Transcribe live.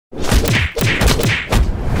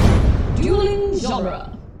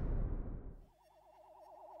genre.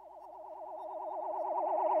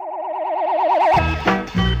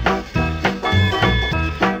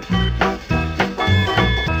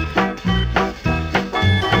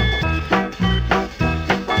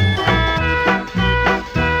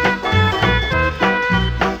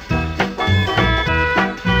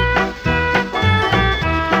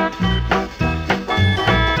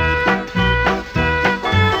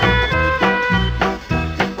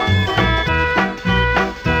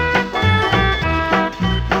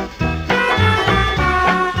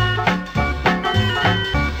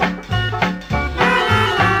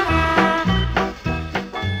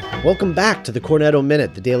 Welcome back to the Cornetto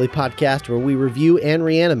Minute, the daily podcast where we review and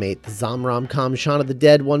reanimate the Zom-Rom-Com Shaun of the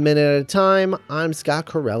Dead 1 minute at a time. I'm Scott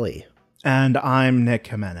Corelli. And I'm Nick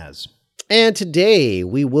Jimenez. And today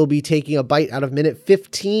we will be taking a bite out of minute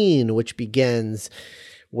 15, which begins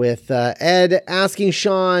with Ed asking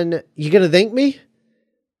Shaun, "You gonna thank me?"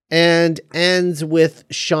 And ends with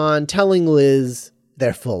Shaun telling Liz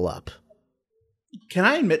they're full up. Can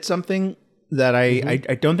I admit something that I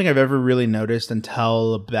don't think I've ever really noticed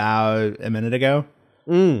until about a minute ago?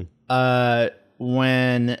 When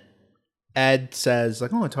Ed says,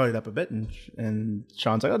 like, "Oh, I tidied it up a bit," and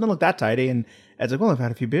Shaun's like, "Oh, don't look that tidy," and Ed's like, "Well, I've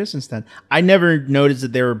had a few beers since then." I never noticed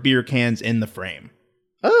that there were beer cans in the frame.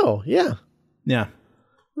 Oh, yeah. Yeah.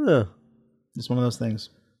 Huh. It's one of those things.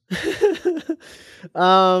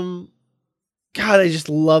 God, I just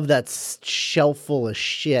love that shelf full of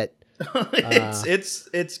shit.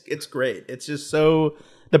 It's great. It's just so,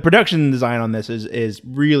 the production design on this is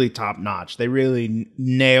really top notch. They really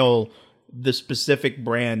nail the specific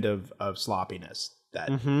brand of sloppiness that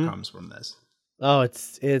comes from this. Oh,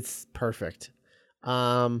 it's perfect.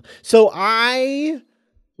 So I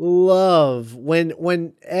love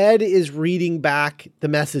when Ed is reading back the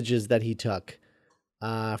messages that he took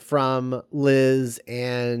from Liz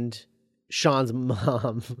and Shaun's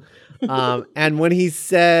mom. And when he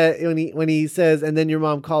says, and then your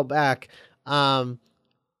mom called back, and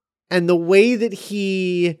the way that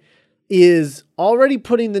he is already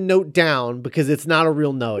putting the note down because it's not a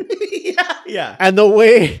real note. Yeah. And the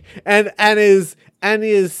way, and is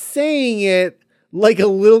saying it like a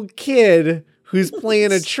little kid who's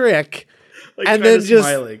playing a trick. Like, and then just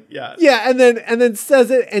smiling. Yeah, and then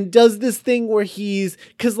says it and does this thing where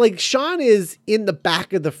because like Shaun is in the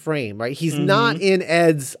back of the frame, right? He's not in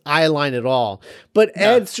Ed's eye line at all, but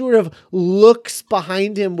Ed sort of looks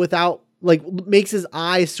behind him without, like, makes his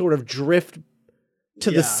eyes sort of drift to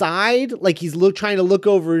the side, like he's trying to look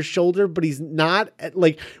over his shoulder, but he's not,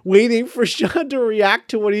 like, waiting for Shaun to react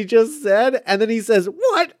to what he just said. And then he says,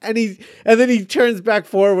 "What?" And then he turns back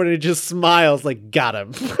forward and just smiles, like, got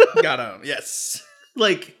him. Got him. Yes.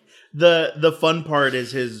 Like, the fun part is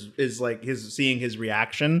seeing his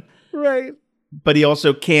reaction. Right. But he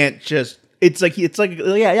also can't just, it's like like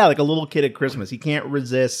a little kid at Christmas. He can't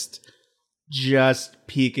resist just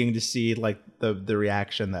peeking to see, like, the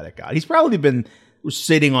reaction that it got. He's probably been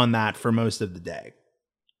sitting on that for most of the day.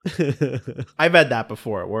 I've had that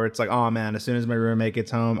before where it's like, oh man, as soon as my roommate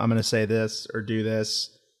gets home, I'm going to say this or do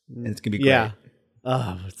this, and it's going to be great. Yeah.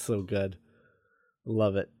 Oh, it's so good.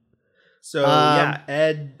 Love it. So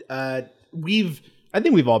Ed, I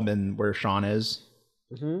think we've all been where Shaun is.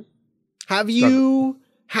 Mm-hmm. Have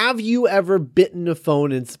you ever bitten a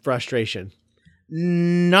phone in frustration?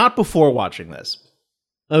 Not before watching this.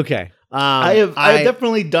 Okay. I have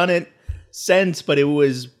definitely done it since, but it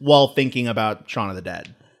was while thinking about Shaun of the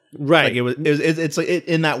Dead. Right. Like it's like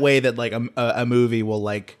in that way that, like, a movie will,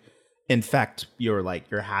 like, infect your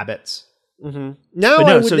habits. Mm-hmm. Now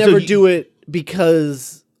I would never do it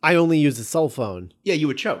because I only use a cell phone. Yeah, you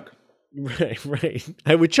would choke. Right.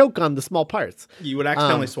 I would choke on the small parts. You would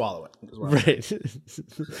accidentally swallow it as well. Right.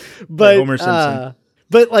 But like Homer Simpson.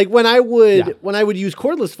 But, like, when I would use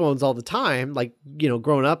cordless phones all the time, like, you know,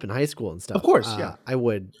 growing up in high school and stuff. Of course, I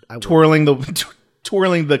would twirling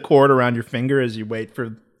the cord around your finger as you wait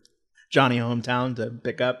for Johnny Hometown to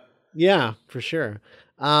pick up. Yeah, for sure.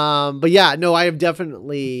 But yeah, no, I have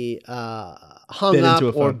definitely hung up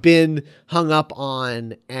or been hung up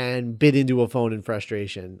on and bit into a phone in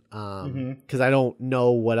frustration because I don't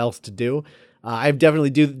know what else to do. I've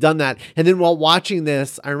definitely done that. And then while watching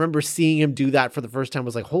this, I remember seeing him do that for the first time. I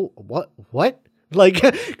was like, "Oh, what?" Like,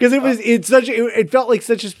 because it felt like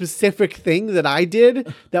such a specific thing that I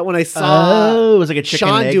did that when I saw it was like a chicken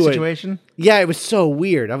and egg situation. Yeah, it was so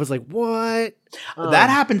weird. I was like, "What?"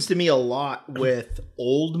 That happens to me a lot with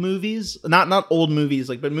old movies. Not old movies,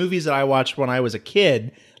 like, but movies that I watched when I was a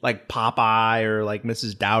kid. like Popeye or like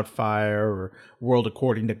Mrs. Doubtfire or World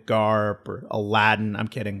According to Garp or Aladdin. I'm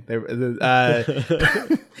kidding.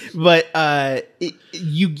 But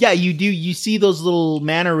you see those little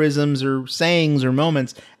mannerisms or sayings or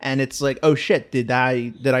moments, and it's like, oh shit, did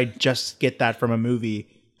I just get that from a movie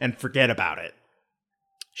and forget about it?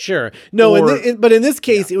 Sure. No, but in this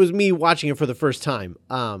case, it was me watching it for the first time.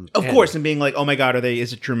 Of course, and being like, oh my God,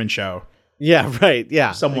 is it Truman Show? Yeah, right.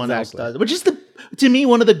 Yeah. Someone else does. Which is to me,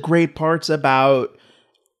 one of the great parts about,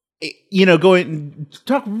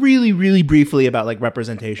 talk really, really briefly about like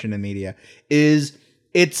representation in media is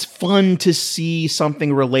it's fun to see something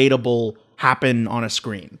relatable happen on a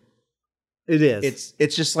screen. It is.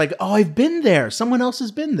 It's just like, oh, I've been there. Someone else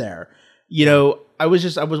has been there. I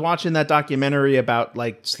was watching that documentary about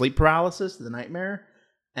like sleep paralysis, the nightmare,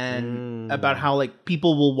 and about how like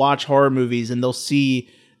people will watch horror movies and they'll see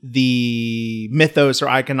the mythos or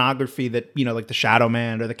iconography that, like the Shadow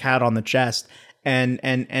Man or the cat on the chest. And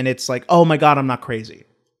it's like, oh my God, I'm not crazy.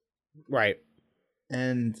 Right.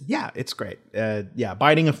 And yeah, it's great.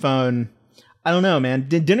 Biting a phone. I don't know, man.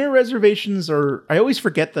 Dinner reservations I always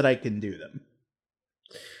forget that I can do them.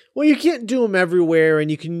 Well, you can't do them everywhere,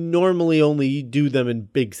 and you can normally only do them in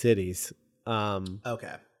big cities.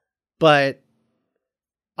 Okay. But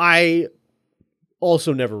I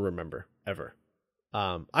also never remember ever.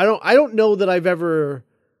 I don't know that I've ever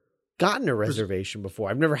gotten a reservation before.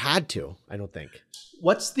 I've never had to, I don't think.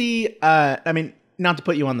 What's the not to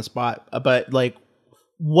put you on the spot, but like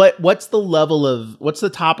what's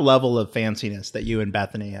the top level of fanciness that you and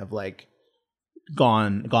Bethany have like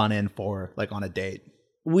gone in for, like on a date?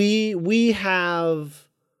 We have,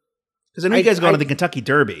 because I know you guys gone to the Kentucky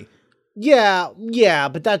Derby. Yeah,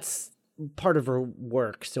 but that's part of her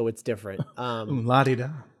work, so it's different. La-di-da.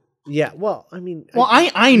 Yeah, well, I mean,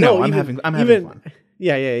 I know. No, I'm having fun.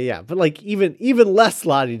 Yeah. But like even less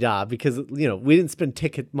la-di-da, because we didn't spend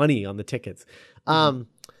ticket money on the tickets. We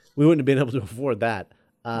wouldn't have been able to afford that.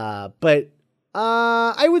 But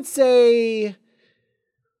I would say,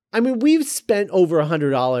 I mean, we've spent over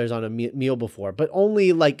 $100 on a meal before, but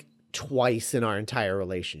only like twice in our entire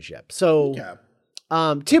relationship. So,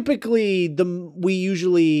 typically we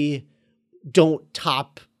usually don't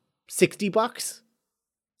top $60.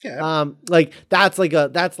 Yeah. Like that's like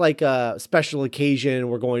a special occasion.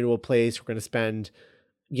 We're going to a place. We're going to spend,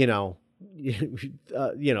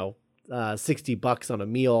 $60 on a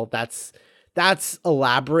meal. That's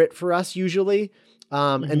elaborate for us usually.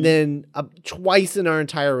 And then twice in our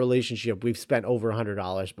entire relationship, we've spent over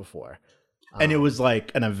 $100 before. And it was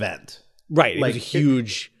like an event. Right. Like, it was a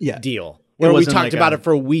huge deal. Where we talked about it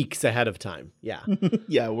for weeks ahead of time. Yeah.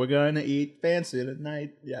 Yeah, we're going to eat fancy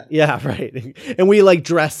tonight. Yeah. Yeah, right. And we like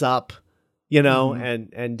dress up,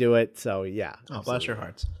 and do it. So yeah. Oh, bless your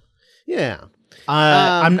hearts. Yeah.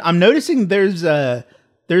 I'm noticing there's a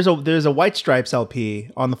White Stripes LP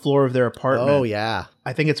on the floor of their apartment. Oh yeah.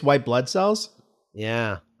 I think it's White Blood Cells.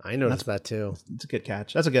 Yeah, I noticed that too. It's a good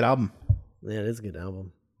catch. That's a good album. Yeah, it is a good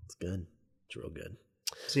album. It's good. It's real good.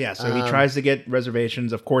 So yeah, he tries to get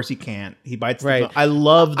reservations. Of course he can't. He bites the phone. I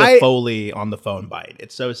love the Foley on the phone bite.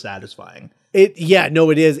 It's so satisfying. It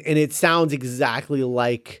is, and it sounds exactly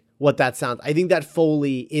like what that sounds. I think that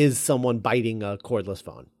Foley is someone biting a cordless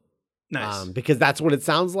phone. Nice. Because that's what it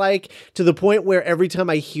sounds like, to the point where every time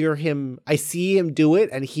I see him do it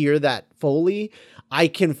and hear that Foley, I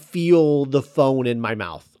can feel the phone in my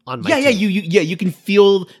mouth on my teeth. You can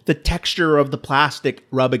feel the texture of the plastic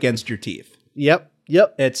rub against your teeth. Yep.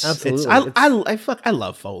 It's absolutely. I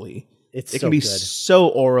love Foley. It can be so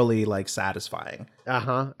orally like satisfying.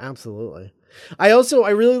 Absolutely. I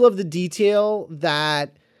really love the detail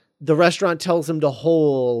that the restaurant tells him to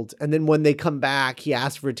hold, and then when they come back, he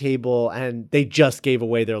asks for a table, and they just gave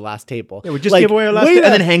away their last table. Yeah, we just gave away our last table,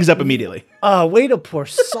 and then hangs up immediately. Way to pour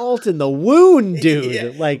salt in the wound, dude.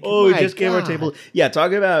 Yeah. Like, we just gave our table. Yeah,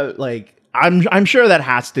 talk about like I'm sure that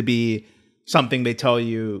has to be something they tell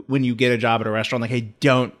you when you get a job at a restaurant. Like, hey,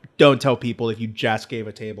 don't tell people if you just gave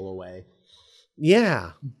a table away.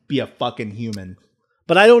 Yeah, be a fucking human.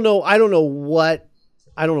 But I don't know what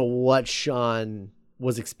Sean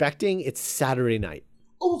was expecting. It's Saturday night.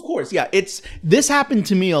 Oh, of course. Yeah. This happened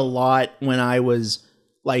to me a lot when I was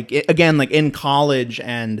like in college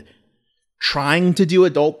and trying to do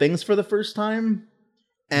adult things for the first time.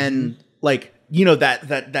 And like,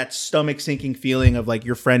 that stomach sinking feeling of like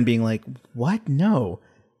your friend being like, what? No.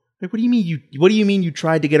 Like, what do you mean you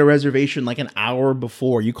tried to get a reservation like an hour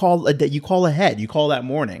before? You call ahead. You call that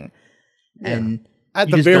morning. Yeah. And at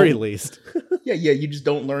the very least. Yeah. You just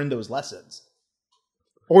don't learn those lessons.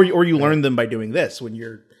 Or you learn them by doing this when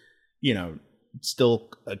you're, still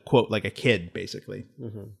quote like a kid, basically.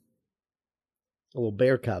 A little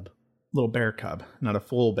bear cub. Little bear cub, not a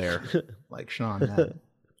full bear like Shaun had.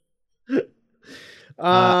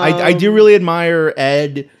 I do really admire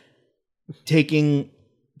Ed taking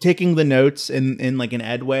the notes in like an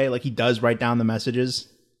Ed way, like he does write down the messages.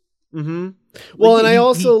 Well, like, and I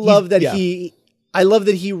also love that yeah. I love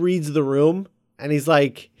that he reads the room and he's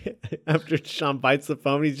like, after Shaun bites the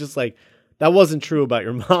phone, he's just like, that wasn't true about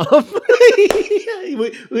your mom.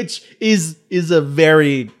 Which is a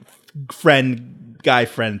very guy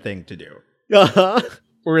friend thing to do.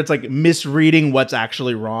 Where it's like misreading what's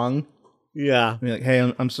actually wrong. Yeah. I mean, like,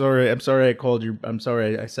 hey, I'm sorry I called you. I'm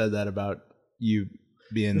sorry I said that about you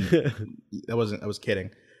being I was kidding.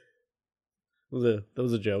 That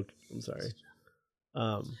was a joke. I'm sorry.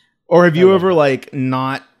 Or have you ever like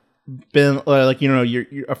not been like, you know, you're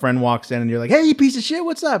a friend walks in and you're like, hey, you piece of shit,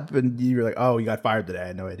 what's up? And you're like, oh, you got fired today. I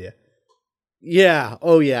had no idea. Yeah.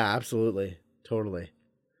 Oh yeah, absolutely. Totally.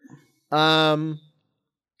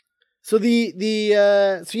 So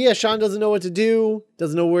Shaun doesn't know what to do,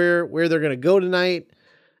 doesn't know where they're going to go tonight.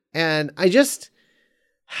 And I just,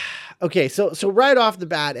 okay. So right off the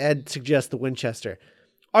bat, Ed suggests the Winchester.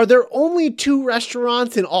 Are there only 2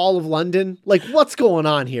 restaurants in all of London? Like, what's going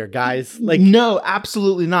on here, guys? Like, no,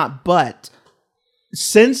 absolutely not. But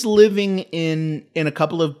since living in a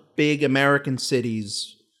couple of big American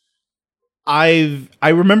cities, I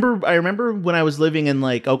remember when I was living in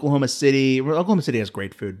like Oklahoma City. Well, Oklahoma City has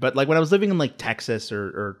great food, but like when I was living in like Texas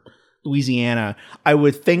or Louisiana, I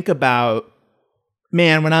would think about,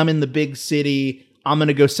 man, when I'm in the big city, I'm going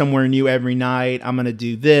to go somewhere new every night. I'm going to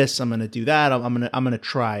do this. I'm going to do that. I'm going to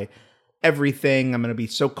try everything. I'm going to be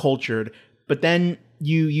so cultured. But then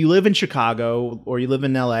you live in Chicago or you live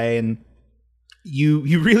in LA and you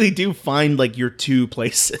really do find like your 2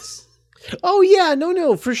 places. Oh yeah,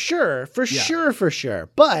 no, for sure.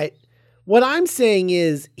 But what I'm saying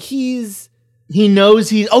is he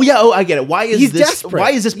knows I get it. Why is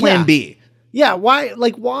this plan B? Yeah,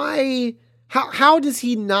 why how does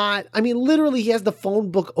he not? I mean, literally he has the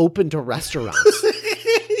phone book open to restaurants.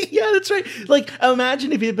 Yeah, that's right. Like,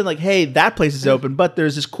 imagine if he had been like, hey, that place is open, but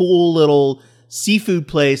there's this cool little seafood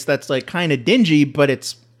place that's like kind of dingy, but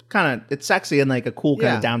it's sexy in like a cool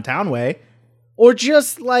kind of downtown way. Or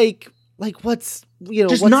just like what's, you know,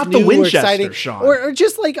 just what's not new the Winchester, or exciting. Shaun. Or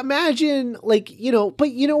just like imagine like, you know,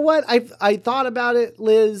 but you know what? I thought about it,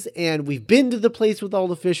 Liz, and we've been to the place with all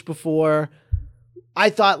the fish before. I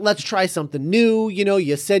thought, let's try something new. You know,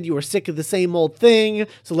 you said you were sick of the same old thing,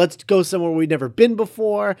 so let's go somewhere we've never been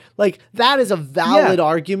before. Like, that is a valid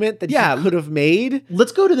argument that he could have made.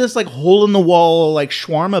 Let's go to this like hole in the wall like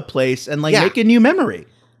shawarma place and like make a new memory.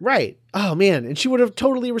 Right. Oh man, and she would have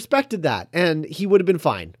totally respected that, and he would have been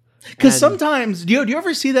fine. Because sometimes, do you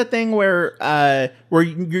ever see that thing where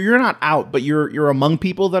you're not out, but you're among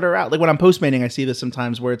people that are out? Like when I'm postmating, I see this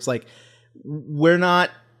sometimes where it's like we're not.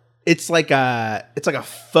 It's like a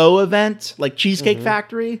faux event, like Cheesecake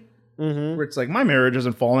Factory, where it's like my marriage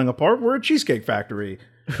isn't falling apart. We're a Cheesecake Factory,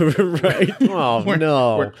 right? Oh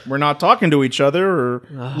we're not talking to each other or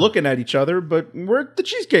looking at each other, but we're at the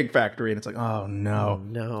Cheesecake Factory, and it's like, oh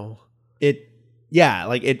no, it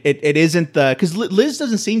isn't the, because Liz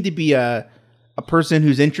doesn't seem to be a person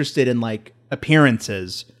who's interested in like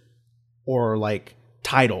appearances or like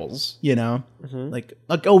titles, you know, like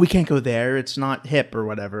oh, we can't go there, it's not hip or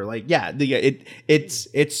whatever. Like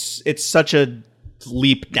it's such a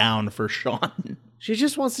leap down for Shaun. She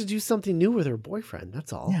just wants to do something new with her boyfriend,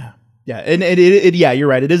 that's all. And you're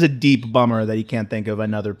right, it is a deep bummer that he can't think of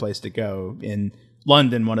another place to go in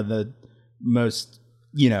London, one of the most,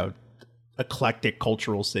 you know, eclectic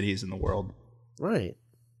cultural cities in the world. Right.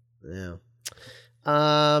 Yeah.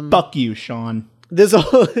 Fuck you, Shaun. This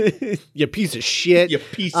whole you piece of shit. You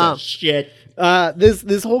piece of shit.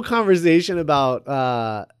 This whole conversation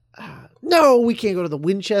about no, we can't go to the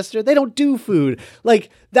Winchester. They don't do food. Like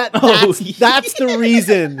that's the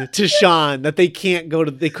reason to Shaun that they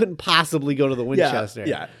couldn't possibly go to the Winchester.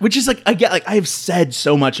 Yeah. Which is like, I get, like, I've said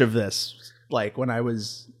so much of this like when I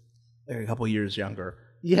was like a couple years younger.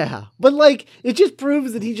 Yeah. But like it just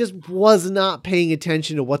proves that he just was not paying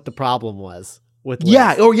attention to what the problem was. With Liz.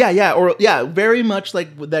 Very much like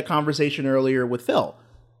with that conversation earlier with Phil,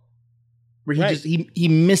 where he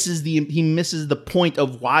misses the point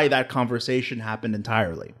of why that conversation happened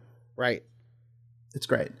entirely. Right, it's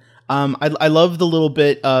great. I love the little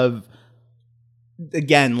bit of,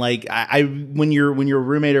 again, like when your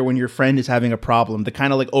roommate or when your friend is having a problem, the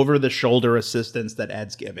kind of like over the shoulder assistance that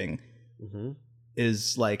Ed's giving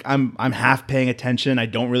is like, I'm half paying attention. I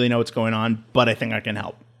don't really know what's going on, but I think I can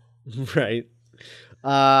help. Right.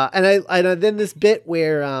 And then this bit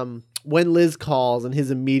where when Liz calls and his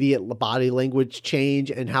immediate body language change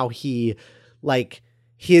and how he like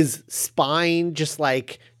his spine just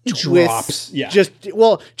like twists, drops,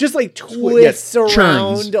 just like twists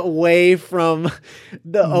around away from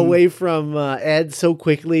Ed so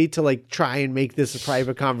quickly to like try and make this a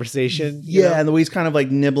private conversation. And the way he's kind of like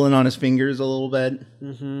nibbling on his fingers a little bit.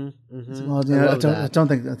 Well, I don't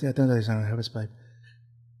think he's gonna have a spike.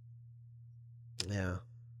 Yeah.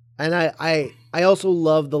 And I also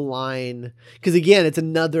love the line because again, it's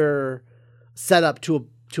another setup to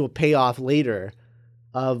a payoff later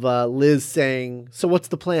of Liz saying, "So what's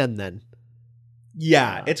the plan then?"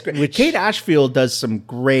 Yeah, it's great. Kate Ashfield does some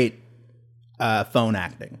great phone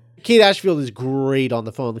acting. Kate Ashfield is great on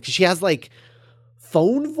the phone because she has like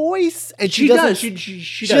phone voice, and she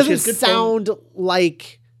doesn't sound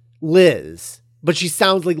like Liz, but she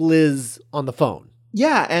sounds like Liz on the phone.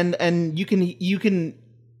 Yeah, and you can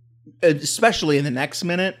especially in the next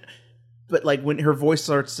minute, but like when her voice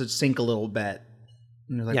starts to sink a little bit,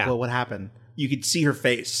 and you're like, well, what happened? You could see her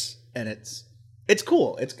face, and it's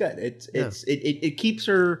cool. It's good. It keeps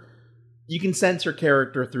her. You can sense her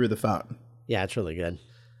character through the phone. Yeah, it's really good.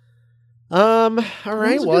 All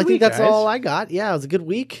right. Well, I think that's all I got. Yeah, it was a good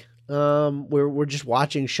week. We're just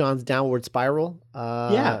watching Sean's downward spiral.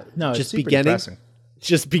 Just beginning.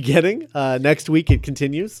 Just beginning. Next week it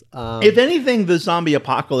continues. If anything, the zombie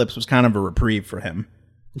apocalypse was kind of a reprieve for him.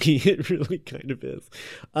 It really kind of is.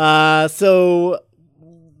 So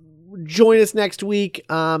join us next week.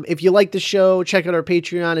 If you like the show, check out our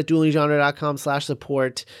Patreon at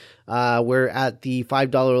duelinggenre.com/support. We're at the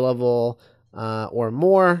 $5 level or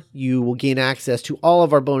more. You will gain access to all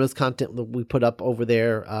of our bonus content that we put up over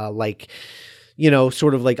there,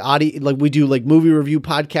 sort of like audio, like we do like movie review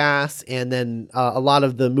podcasts, and then a lot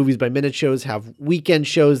of the Movies by Minute shows have weekend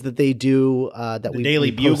shows that they do. The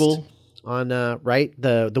Daily Bugle on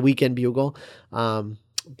the Weekend Bugle,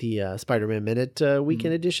 the Spider-Man Minute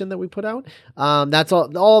weekend edition that we put out. That's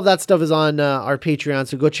all of that stuff is on our Patreon,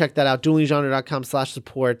 so go check that out.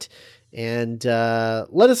 duelinggenre.com/support. And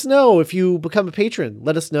let us know if you become a patron.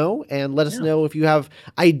 Let us know, and let us know if you have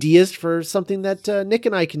ideas for something that Nick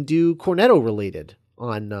and I can do Cornetto related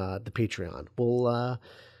on the Patreon.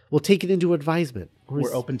 We'll take it into advisement.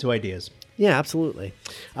 We're open to ideas. Yeah, absolutely.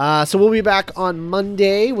 So we'll be back on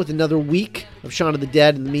Monday with another week of Shaun of the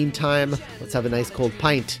Dead. In the meantime, let's have a nice cold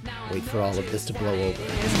pint. Wait for all of this to blow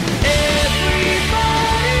over.